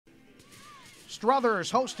Struthers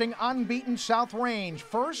hosting unbeaten South Range.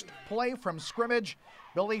 First play from scrimmage.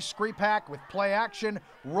 Billy Skripak with play action,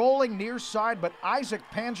 rolling near side, but Isaac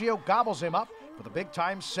Pangio gobbles him up with a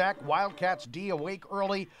big-time sack. Wildcats D awake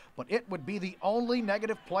early, but it would be the only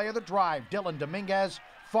negative play of the drive. Dylan Dominguez,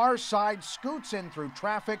 far side, scoots in through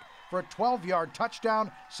traffic for a 12-yard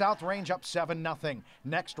touchdown. South Range up 7-0.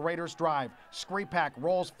 Next Raiders drive. Skripak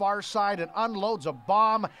rolls far side and unloads a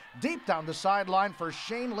bomb deep down the sideline for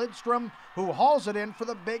Shane Lidstrom, who hauls it in for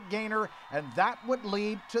the big gainer, and that would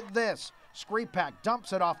lead to this. Skripak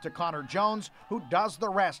dumps it off to Connor Jones, who does the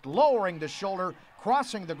rest, lowering the shoulder,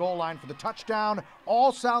 crossing the goal line for the touchdown.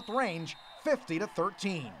 All South Range,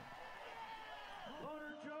 50-13.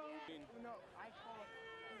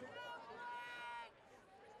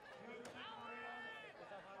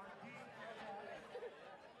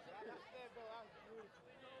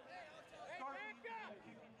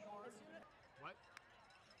 What?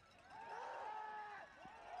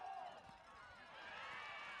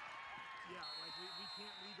 Yeah, like we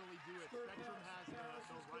can't legally do it. Spectrum has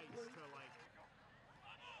the rights to